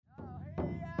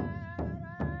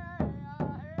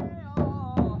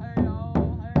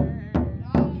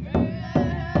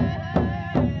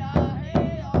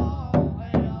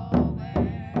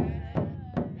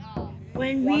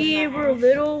When we were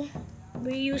little,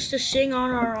 we used to sing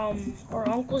on our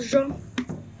uncle's drum,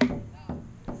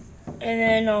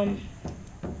 and then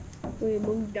we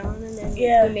moved on, and then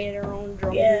Yeah. we made our own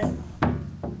drum. yeah.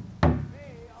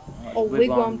 Oh,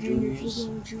 Wigwam Juniors.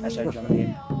 Juniors. That's our drum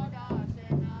team.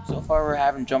 So far, we're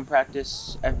having drum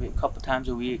practice every couple times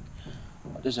a week.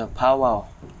 There's a powwow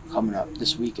coming up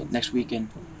next weekend.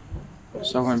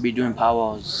 So we're gonna be doing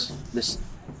powwows this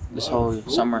whole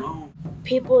summer.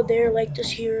 People there like to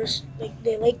hear us,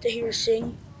 they like to hear us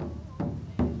sing.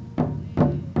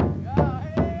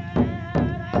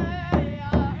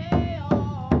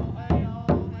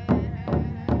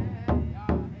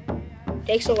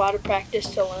 Takes a lot of practice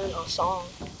to learn a song.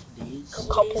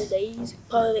 A couple days,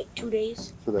 Probably like 2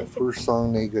 days. So that first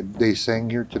song they sang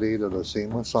here today, the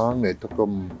Lasema song, it took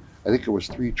them, I think it was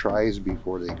 3 tries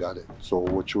before they got it. So,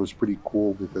 which was pretty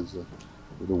cool because of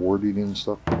the wording and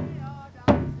stuff.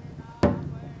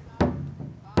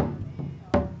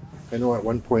 I know at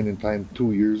one point in time,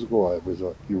 2 years ago,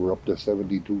 you were up to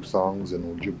 72 songs in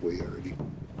Ojibwe already.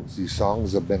 These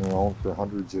songs have been around for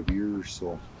hundreds of years,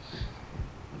 so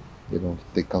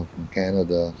they come from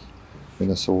Canada,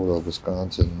 Minnesota,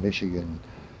 Wisconsin, Michigan,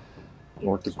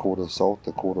 North Dakota, South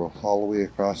Dakota, all the way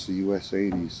across the USA,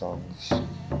 these songs.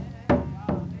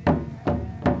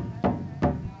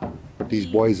 But these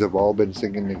boys have all been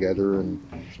singing together, and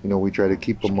we try to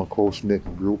keep them a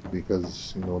close-knit group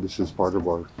because, this is part of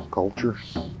our culture.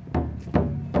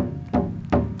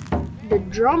 The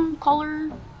drum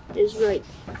color is right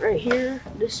here.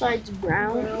 This side's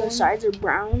brown. The sides are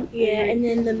brown. Yeah, and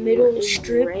then the middle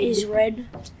strip is red.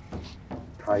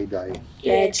 Tie-dye.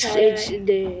 Yeah, it's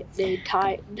they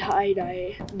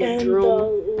tie-dye the And drum.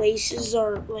 the laces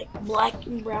are like black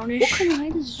and brownish. What kind of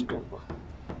hide is this drum?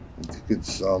 I think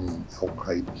it's elk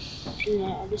hide.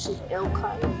 Yeah, this is elk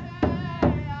hide.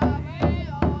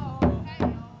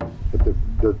 But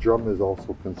the drum is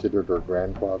also considered our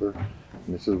grandfather.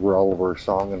 And this is where all of our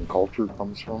song and culture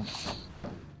comes from.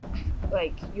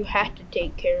 Like, you have to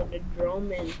take care of the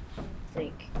drum and,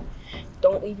 like,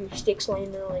 don't leave your sticks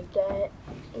laying there like that.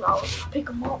 And always pick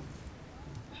them up.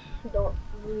 Don't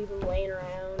leave them laying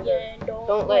around. Yeah, and Don't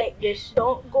don't let this.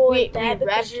 don't go like We that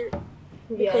because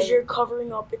wrapped- you're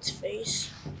covering up its face.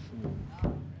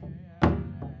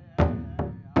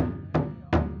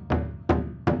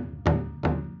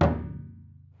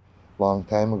 Long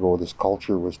time ago, this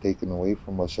culture was taken away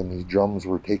from us, and these drums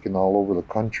were taken all over the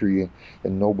country,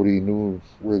 and nobody knew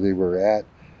where they were at.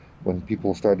 When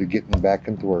people started getting back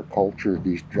into our culture,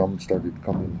 these drums started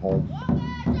coming home.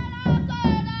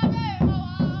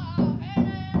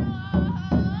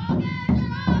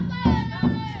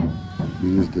 We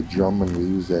use the drum and we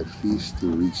use that feast to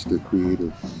reach the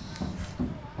Creator.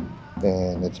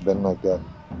 And it's been like that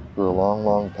for a long,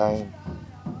 long time.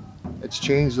 It's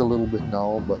changed a little bit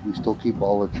now, but we still keep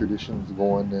all the traditions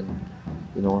going, and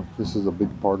this is a big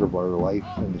part of our life,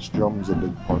 and this drum's a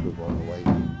big part of our life.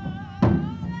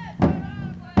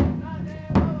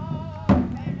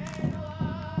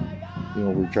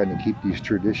 We're trying to keep these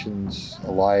traditions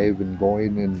alive and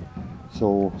going, and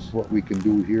so what we can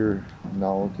do here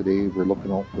now today, we're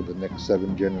looking out for the next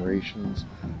 7 generations.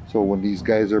 So when these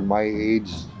guys are my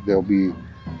age, they'll be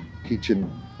teaching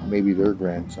maybe their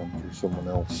grandson or someone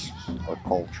else our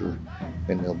culture,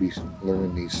 and they'll be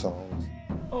learning these songs.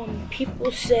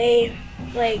 People say,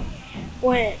 like,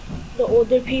 when the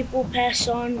older people pass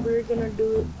on, we're gonna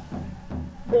do it.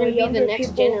 We're gonna be the younger next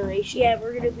people- generation. Yeah,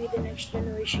 we're gonna be the next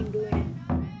generation doing it.